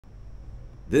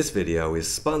This video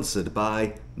is sponsored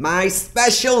by my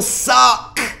special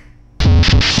sock!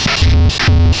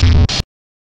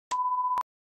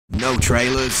 No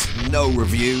trailers, no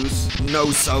reviews,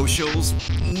 no socials,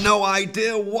 no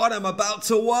idea what I'm about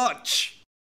to watch!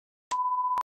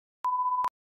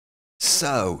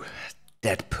 So,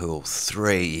 Deadpool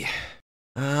 3.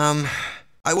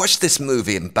 I watched this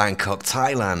movie in Bangkok,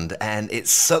 Thailand, and it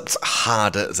sucked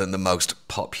harder than the most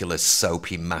popular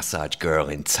soapy massage girl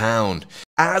in town.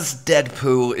 As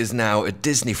Deadpool is now a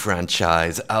Disney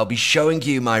franchise, I'll be showing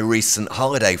you my recent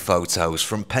holiday photos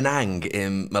from Penang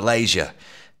in Malaysia.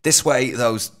 This way,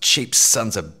 those cheap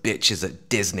sons of bitches at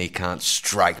Disney can't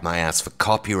strike my ass for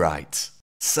copyright.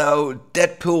 So,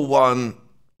 Deadpool 1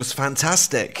 was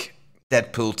fantastic.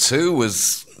 Deadpool 2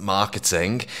 was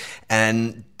marketing,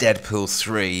 and Deadpool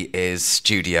 3 is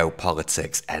studio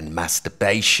politics and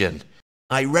masturbation.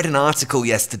 I read an article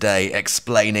yesterday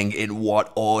explaining in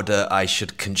what order I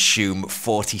should consume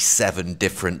 47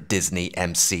 different Disney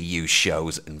MCU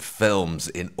shows and films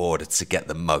in order to get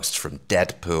the most from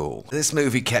Deadpool. This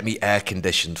movie kept me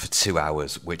air-conditioned for 2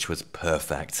 hours, which was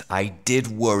perfect. I did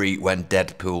worry when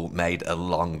Deadpool made a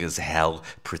long-as-hell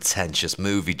pretentious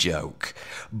movie joke,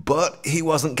 but he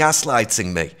wasn't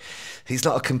gaslighting me. He's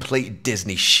not a complete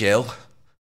Disney shill.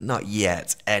 Not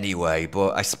yet, anyway,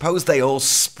 but I suppose they all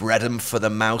spread 'em for the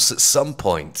mouse at some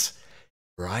point,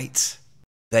 right?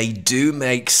 They do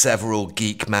make several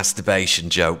geek masturbation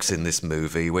jokes in this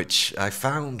movie, which I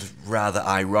found rather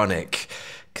ironic,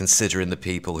 considering the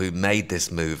people who made this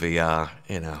movie are,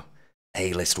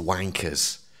 A-list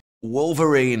wankers.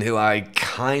 Wolverine, who I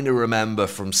kinda remember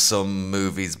from some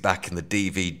movies back in the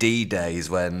DVD days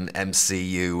when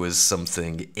MCU was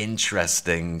something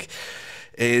interesting,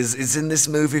 is in this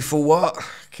movie for what?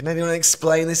 Can anyone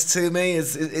explain this to me?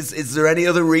 Is there any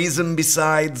other reason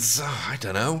besides, I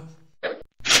don't know,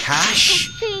 cash?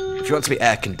 If you want to be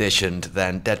air-conditioned,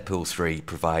 then Deadpool 3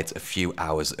 provides a few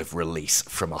hours of release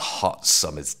from a hot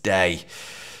summer's day.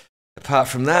 Apart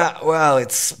from that, well,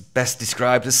 it's best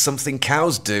described as something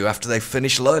cows do after they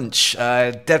finish lunch.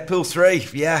 Deadpool 3,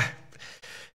 yeah,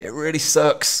 it really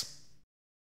sucks.